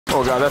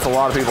Oh god, that's a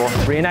lot of people.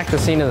 Reenact the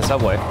scene in the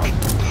subway.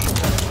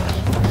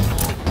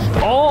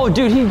 Oh,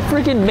 dude, he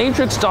freaking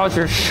Matrix dodged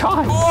your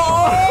shot.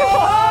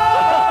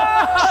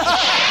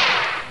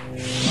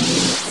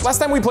 Last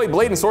time we played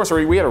Blade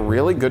Sorcery, we had a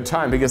really good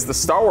time because the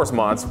Star Wars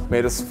mods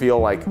made us feel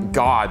like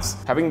gods.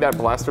 Having that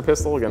blaster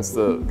pistol against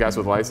the guys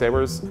with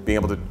lightsabers, being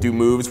able to do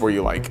moves where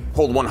you like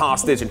hold one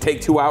hostage and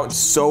take two out,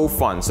 so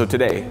fun. So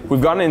today,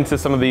 we've gone into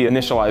some of the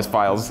initialized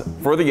files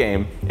for the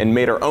game and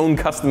made our own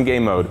custom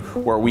game mode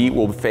where we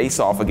will face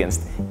off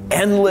against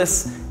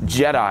endless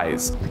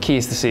Jedis. The key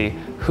is to see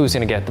who's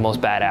gonna get the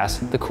most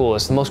badass, the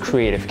coolest, the most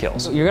creative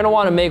kills. You're gonna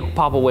wanna make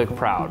Papa Wick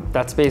proud.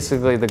 That's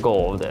basically the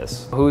goal of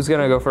this. Who's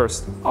gonna go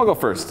first? I'll go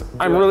first.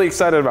 I'm really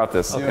excited about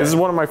this. Okay. This is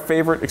one of my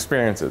favorite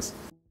experiences.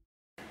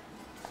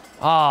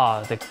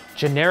 Ah, the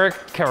generic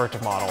character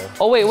model.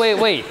 Oh,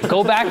 wait.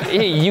 Go back.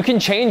 Hey, you can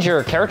change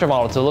your character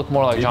model to look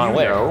more like John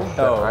Wick.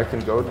 Oh, I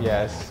can go.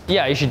 Yes.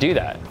 Yeah, you should do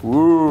that.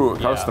 Ooh,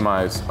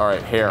 customize. All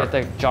right, hair. Get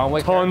the John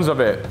Wick. Tons of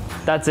it.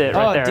 That's it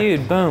right there. Oh,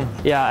 dude, boom.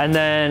 Yeah, and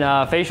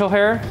then facial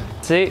hair.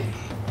 See?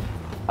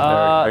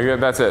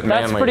 That's it,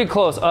 manly. That's pretty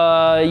close.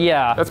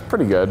 Yeah. That's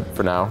pretty good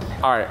for now.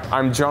 All right,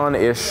 I'm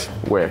John-ish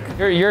Wick.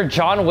 You're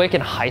John Wick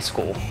in high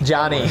school.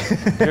 Johnny.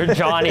 You're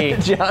Johnny.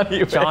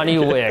 Johnny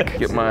Wick.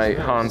 Get my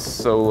Han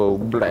Solo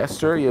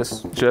blaster.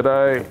 Yes.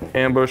 Jedi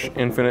Ambush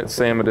Infinite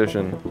Sam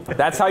Edition.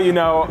 That's how you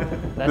know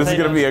this is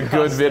gonna be a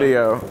good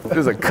video. This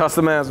is a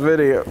custom ass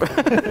video.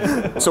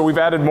 So we've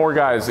added more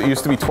guys. It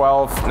used to be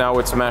 12, now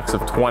it's a max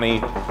of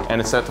 20, and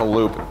it's set to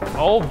loop.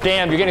 Oh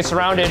damn, you're getting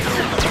surrounded.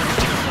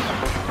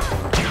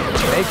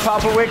 Make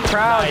Papa Wick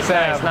proud,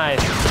 Sam.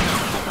 Nice.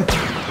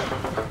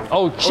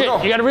 Oh shit,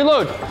 no. You gotta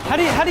reload. How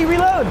do you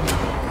reload?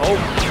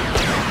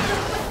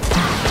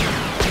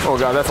 Oh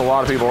god, that's a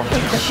lot of people.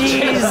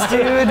 Jeez,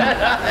 dude.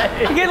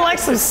 You're getting like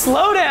some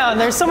slowdown.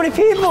 There's so many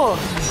people.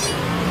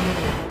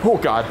 Oh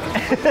god.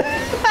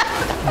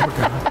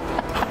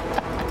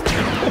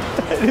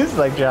 It is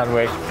like John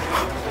Wick.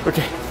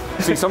 Okay.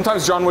 See,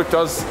 sometimes John Wick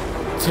does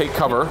take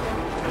cover.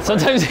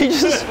 Sometimes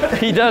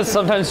he does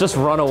sometimes just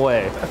run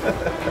away.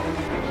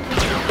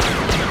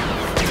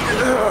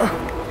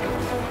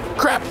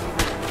 Crap!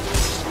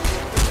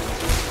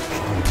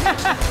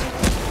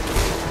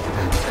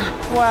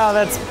 Wow,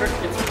 that's...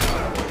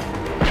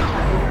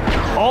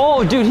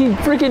 Oh, dude, he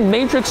freaking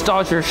Matrix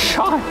dodged your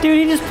shot. Dude,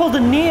 he just pulled a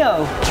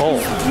Neo. Oh.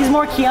 He's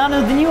more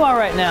Keanu than you are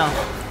right now.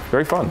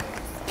 Very fun.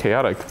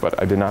 Chaotic,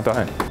 but I did not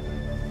die.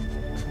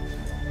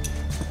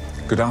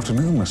 Good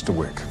afternoon, Mr.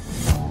 Wick.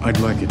 I'd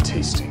like it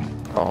tasting.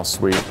 Oh,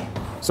 sweet.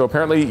 So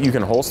apparently you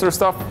can holster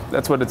stuff?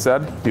 That's what it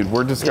said? Dude,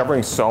 we're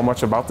discovering so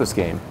much about this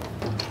game.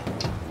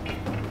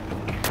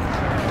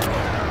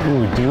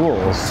 Ooh,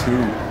 duels.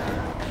 Dude,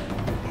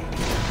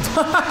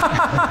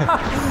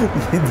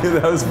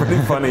 that was pretty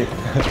funny.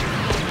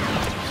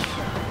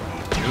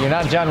 You're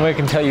not John Wick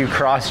until you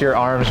cross your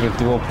arms with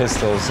dual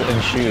pistols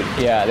and shoot.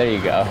 Yeah, there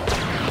you go.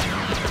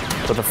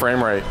 But the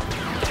frame rate.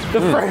 The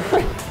frame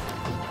rate.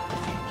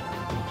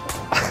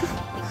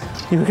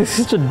 You look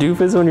such a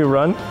doofus when you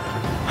run.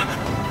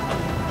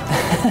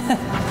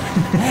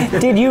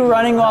 Dude, you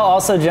running while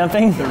also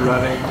jumping?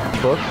 Running.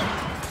 Book.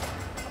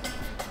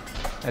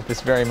 At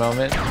this very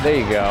moment. There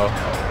you go.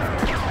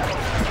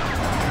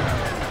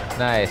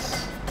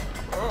 Nice.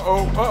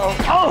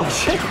 Oh,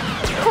 shit.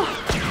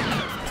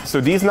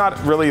 So D's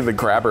not really the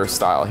grabber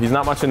style. He's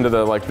not much into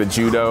the the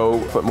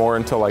judo, but more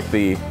into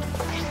the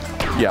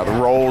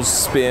rolls,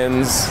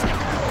 spins,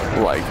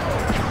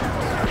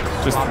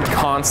 just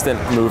constant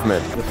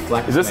movement.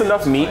 Is this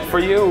enough meat for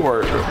you,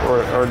 or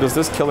does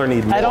this killer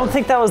need more? I don't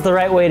think that was the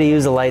right way to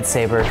use a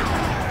lightsaber.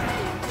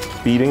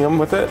 Beating him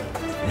with it?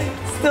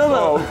 Still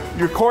though. Oh,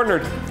 you're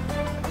cornered.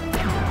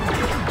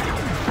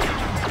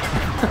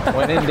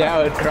 When in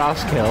doubt,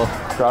 cross kill.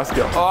 Cross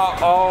kill.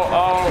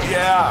 Oh,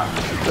 yeah.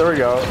 There we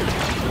go.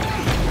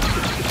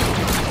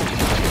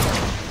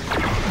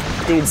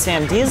 Dude,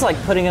 Sam, D is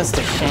like putting us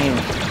to shame.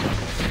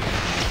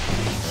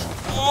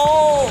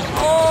 Oh!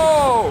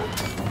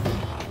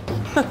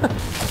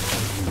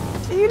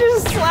 You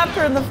just slapped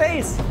her in the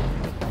face.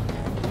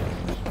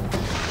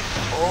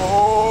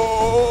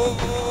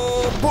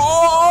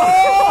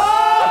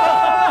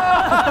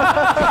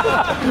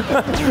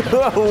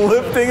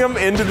 Lifting him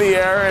into the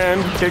air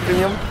and kicking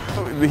him.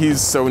 He's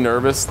so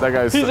nervous. That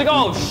guy's. He's like,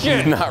 oh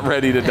shit! He's not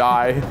ready to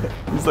die.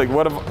 He's like,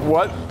 what?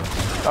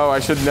 Oh, I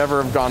should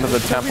never have gone to the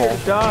temple.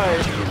 Die.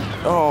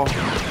 Oh.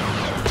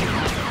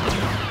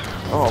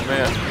 Oh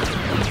man.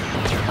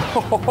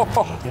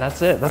 And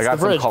that's it. That's the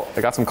bridge.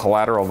 I got some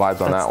collateral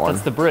vibes on that one.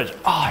 That's the bridge.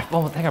 Oh, I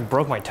think I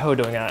broke my toe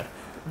doing that.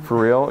 For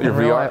real? Your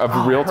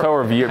real toe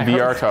or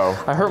VR toe?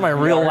 I hurt my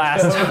real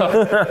last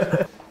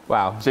toe.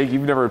 Wow. Jake,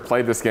 you've never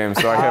played this game,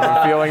 so I have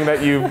a feeling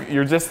that you're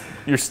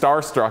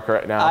starstruck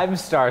right now. I'm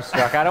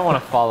starstruck. I don't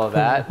want to follow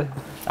that.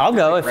 I'll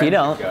go if you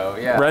don't. Go,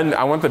 yeah. Ren,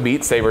 I want the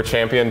Beat Saber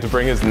champion to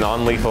bring his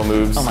non-lethal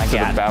moves to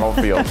the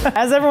battlefield.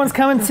 As everyone's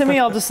coming to me,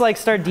 I'll just start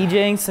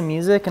DJing some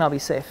music and I'll be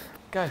safe.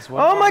 Guys,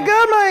 what? Oh my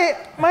god,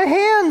 my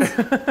hands!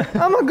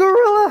 I'm a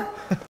gorilla.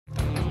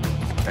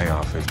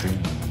 AR-15.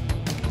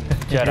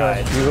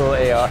 Jedi. Dual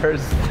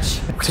ARs.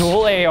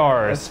 Dual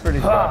ARs. That's pretty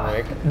John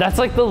Wick. That's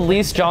like the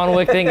least John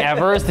Wick thing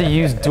ever is to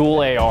use dual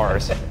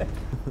ARs.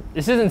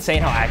 This is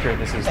insane how accurate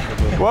this is.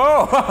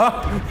 Whoa!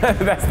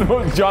 That's the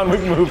most John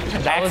Wick move.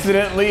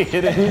 Accidentally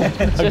hitting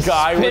a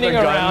guy with a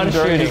gun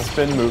during his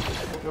spin move.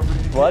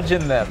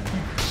 Bludgeon them.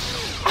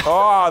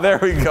 Oh, there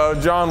we go,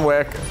 John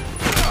Wick.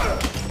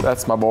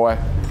 That's my boy.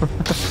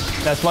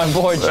 That's my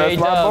boy, J-Dubs. That's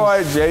my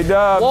boy,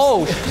 J-Dubs.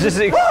 Whoa! Just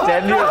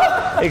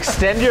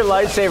extend your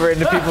lightsaber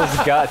into people's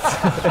guts.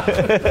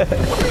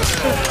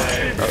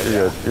 Oh,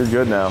 you're good. You're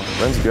good now.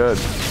 Ren's good.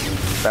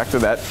 Back to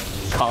that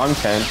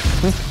content.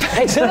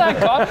 Hey, to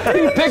that gun.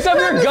 He picked up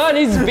your gun.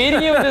 He's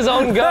beating you with his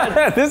own gun.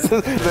 This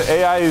is the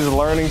AI is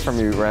learning from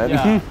you, Ren.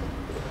 Yeah.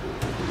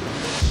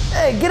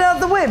 Hey, get out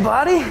of the way,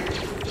 body.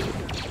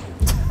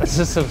 This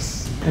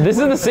is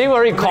the scene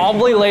where he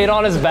calmly laid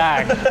on his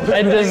back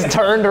and just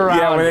turned around.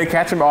 Yeah, when they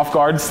catch him off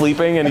guard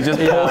sleeping and he just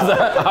pulls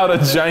out a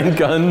giant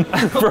gun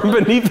from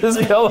beneath his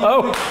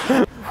pillow.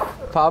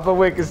 Papa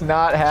Wick is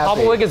not happy.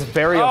 Papa Wick is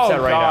very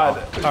upset right now.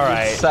 All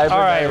right, all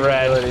right,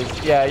 Ren.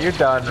 Yeah, you're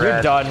done, Ren.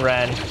 You're done,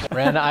 Ren.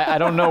 Ren, I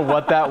don't know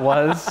what that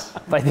was.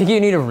 I think you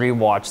need to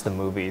rewatch the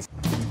movies.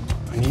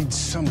 I need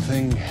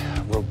something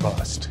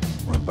robust.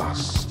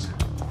 Robust.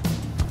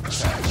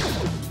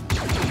 Precise.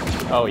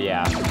 Oh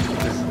yeah,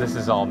 this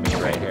is all me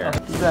right here.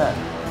 What's that?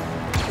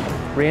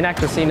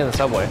 Reenact the scene in the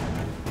subway.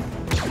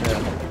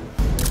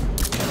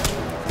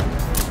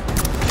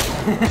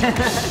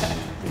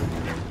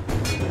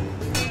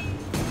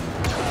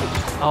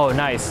 Oh,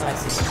 nice.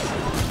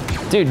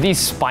 Dude, these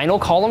spinal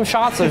column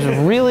shots are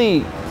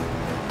really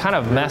kind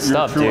of messed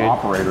up, dude.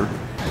 Operator.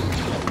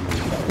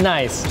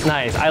 Nice,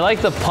 nice. I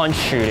like the punch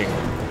shooting.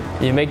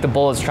 You make the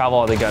bullets travel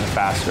out of the gun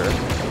faster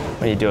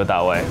when you do it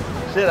that way.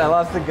 Shit, I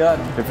lost the gun.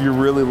 If you're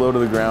really low to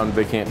the ground,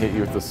 they can't hit you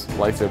with this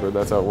lightsaber.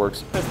 That's how it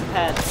works. Press the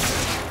pads.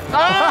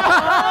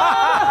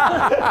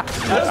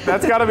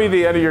 That's got to be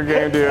the end of your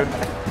game, dude.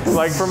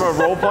 Like from a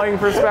role-playing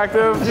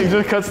perspective, he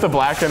just cuts to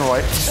black and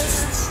white.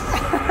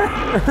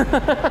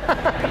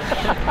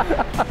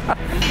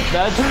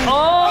 That's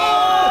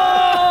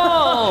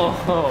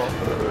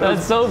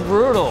that's so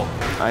brutal.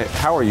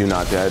 How are you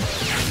not dead?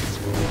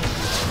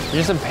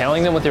 You're just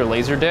impaling them with your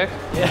laser dick?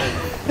 Yeah.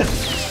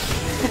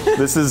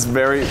 This is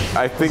very.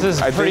 I think This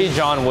is pretty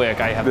John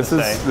Wick, I have to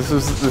say. This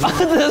is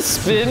The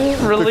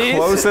spin release. the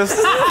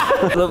closest.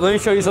 Let me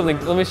show you something.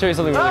 Let me show you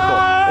something really cool.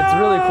 It's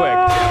really quick.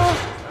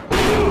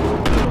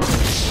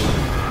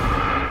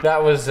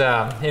 That was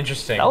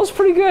interesting. That was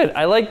pretty good.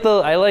 I like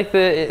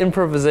the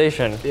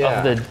improvisation of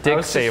the dick I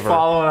was saver. just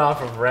following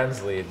off of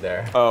Ren's lead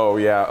there. Oh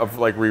yeah, of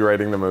like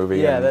rewriting the movie.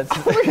 Yeah, and- that's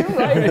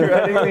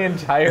rewriting the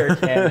entire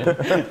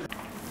canon.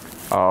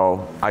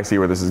 Oh, I see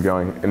where this is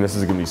going, and this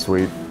is gonna be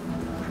sweet.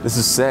 This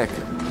is sick.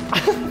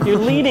 You're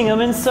leading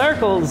them in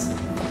circles.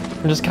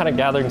 I'm just kind of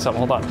gathering something.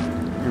 Hold on.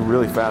 You're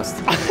really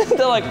fast.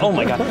 They're like, oh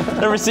my god,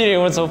 never seen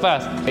anyone so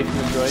fast.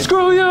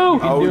 Screw you!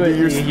 Oh, Do it,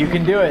 dude, you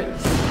can do it.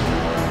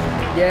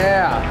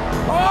 Yeah.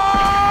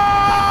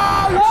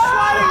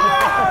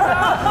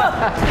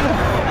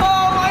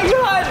 Oh my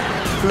god!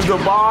 Through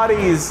the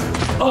bodies.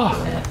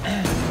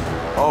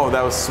 Oh,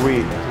 that was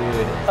sweet.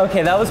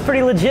 Okay, that was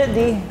pretty legit,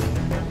 D.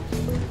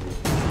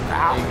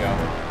 There you go.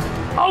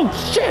 Oh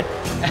shit!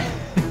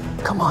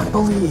 Come on,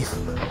 believe.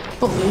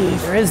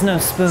 Believe. There is no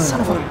spoon.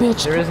 Son of a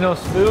bitch. There is no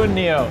spoon,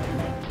 Neo.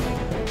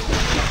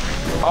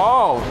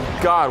 Oh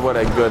God, what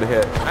a good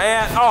hit.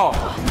 And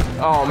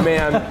oh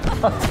man,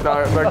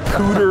 the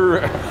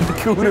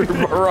cooter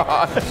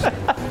barrage.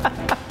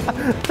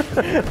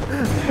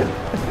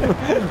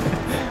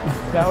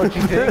 Not what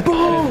you think.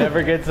 And it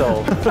never gets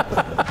old.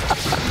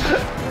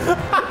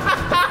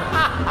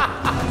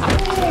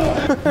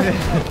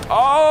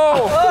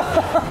 Oh!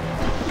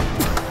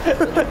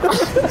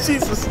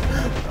 Jesus.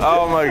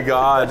 Oh my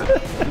God.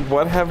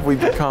 What have we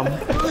become?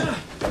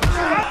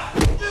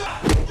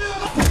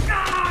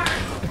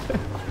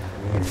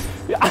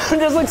 I'm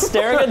just like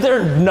staring at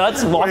their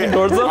nuts walking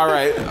towards them. All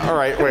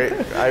right, wait.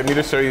 I need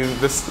to show you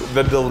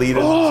the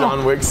deleted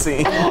John Wick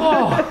scene.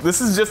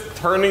 This is just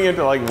turning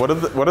into like what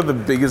are the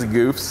biggest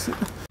goofs?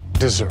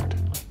 Dessert.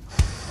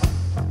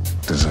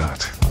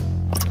 Dessert.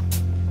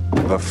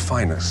 The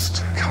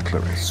finest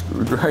cutlery.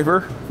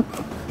 Screwdriver.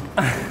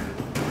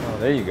 Oh,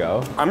 there you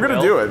go. I'm gonna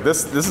do it.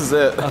 This is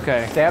it.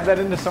 Okay, Stab that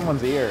into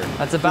someone's ear.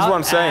 that's about what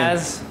I'm saying.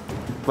 as.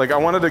 Like I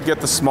wanted to get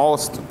the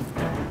smallest.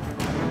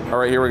 All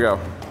right, here we go.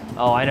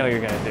 Oh, I know what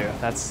you're gonna do.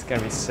 That's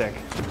gonna be sick.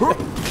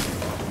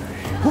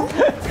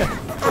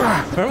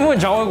 Remember when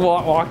John Wick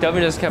walked up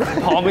and just kept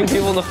palming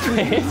people in the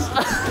face?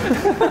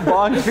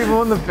 Bonked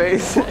people in the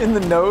face, in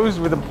the nose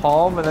with a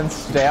palm, and then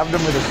stabbed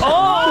them with a.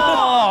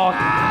 Oh!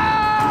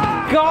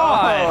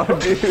 God! Oh,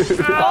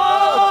 dude.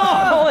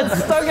 Oh! It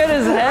stuck in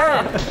his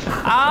head.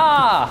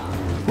 Ah!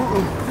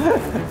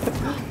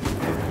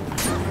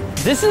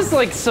 This is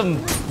like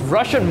some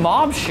Russian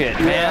mob shit,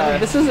 man. Yeah.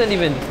 This isn't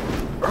even.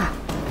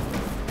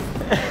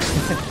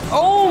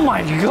 Oh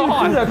my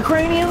God! The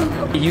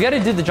cranium? You gotta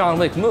do the John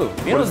Wick move.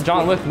 You know what the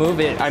John Wick move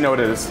is? I know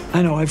what it is.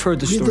 I know, I've heard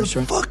the story,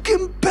 sir.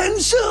 Fucking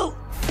pencil!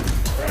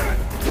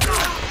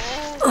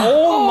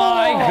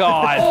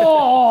 God.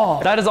 Oh.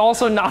 That is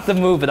also not the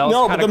move, but that was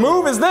No, but the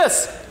cool. move is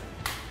this.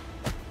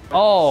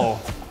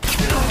 Oh.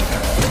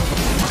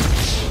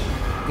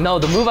 No,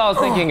 the move I was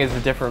thinking is a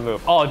different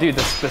move. Oh, dude,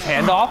 this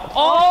handoff.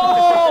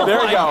 Oh,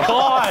 There you go.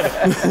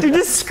 God. Dude,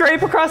 just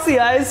scrape across the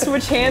eyes,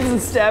 switch hands,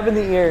 and stab in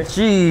the ear.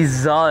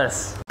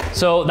 Jesus.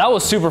 So that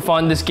was super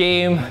fun. This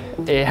game,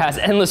 it has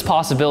endless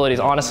possibilities.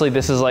 Honestly,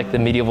 this is like the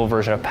medieval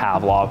version of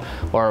Pavlov,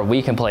 where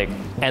we can play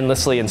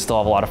endlessly and still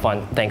have a lot of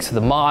fun thanks to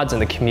the mods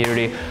and the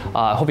community.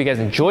 I hope you guys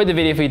enjoyed the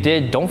video. If you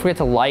did, don't forget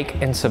to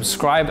like and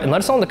subscribe, and let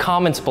us know in the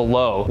comments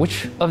below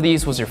which of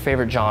these was your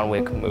favorite John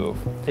Wick move.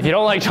 If you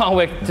don't like John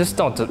Wick, just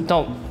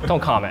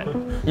don't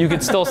comment. You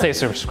can still stay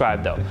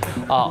subscribed though.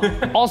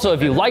 Also,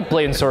 if you like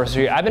Blade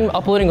Sorcery, I've been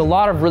uploading a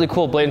lot of really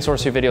cool Blade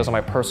Sorcery videos on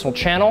my personal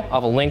channel. I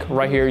have a link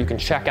right here you can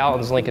check out,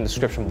 and there's a link in the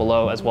description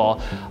below as well,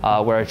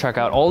 where I check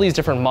out all these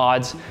different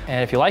mods.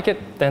 And if you like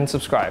it, then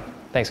subscribe.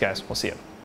 Thanks guys, we'll see you.